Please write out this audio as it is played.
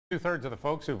Two-thirds of the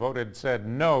folks who voted said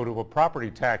no to a property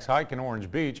tax hike in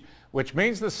Orange Beach, which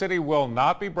means the city will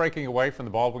not be breaking away from the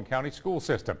Baldwin County school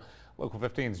system. Local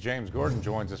 15's James Gordon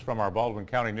joins us from our Baldwin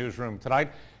County newsroom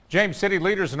tonight. James, city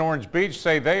leaders in Orange Beach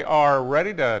say they are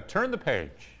ready to turn the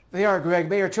page. They are, Greg.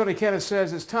 Mayor Tony Kennon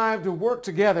says it's time to work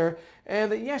together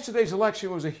and that yesterday's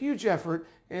election was a huge effort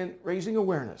in raising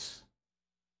awareness.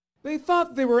 They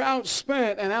thought they were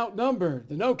outspent and outnumbered.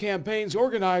 The No campaign's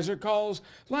organizer calls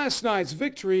last night's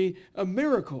victory a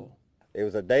miracle. It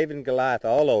was a David and Goliath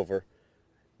all over,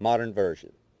 modern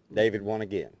version. David won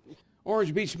again.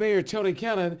 Orange Beach Mayor Tony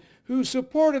Kennon, who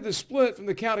supported the split from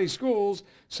the county schools,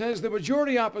 says the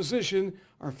majority opposition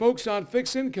are folks on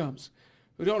fixed incomes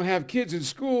who don't have kids in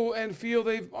school and feel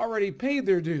they've already paid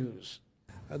their dues.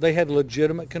 They had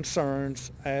legitimate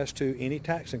concerns as to any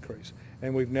tax increase,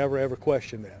 and we've never ever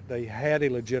questioned that. They had a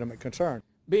legitimate concern.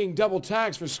 Being double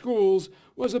taxed for schools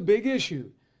was a big issue.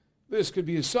 This could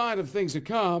be a sign of things to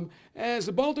come, as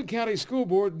the Baldwin County School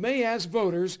Board may ask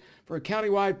voters for a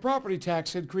countywide property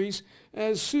tax increase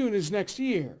as soon as next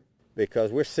year.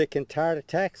 Because we're sick and tired of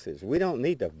taxes. We don't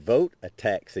need to vote a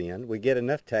tax in. We get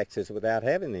enough taxes without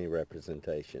having any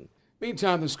representation.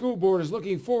 Meantime, the school board is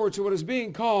looking forward to what is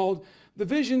being called the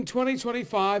Vision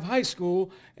 2025 high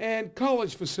school and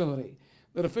college facility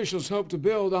that officials hope to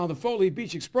build on the Foley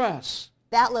Beach Express.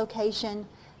 That location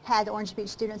had Orange Beach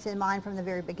students in mind from the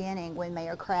very beginning when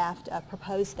Mayor Kraft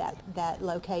proposed that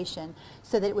location,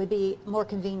 so that it would be more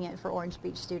convenient for Orange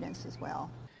Beach students as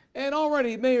well. And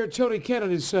already Mayor Tony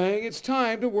Kennon is saying it's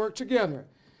time to work together,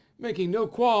 making no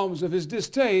qualms of his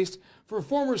distaste for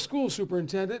former school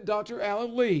superintendent Dr.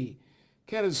 Alan Lee.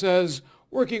 Kennon says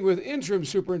working with interim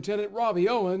superintendent Robbie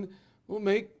Owen will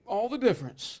make all the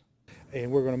difference.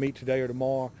 And we're going to meet today or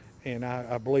tomorrow, and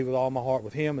I believe with all my heart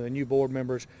with him and the new board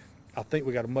members, I think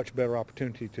we got a much better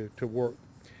opportunity to work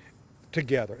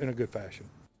together in a good fashion.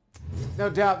 No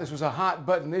doubt this was a hot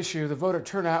button issue. The voter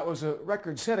turnout was a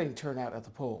record-setting turnout at the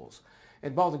polls.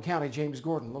 In Baldwin County, James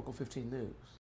Gordon, Local 15 News.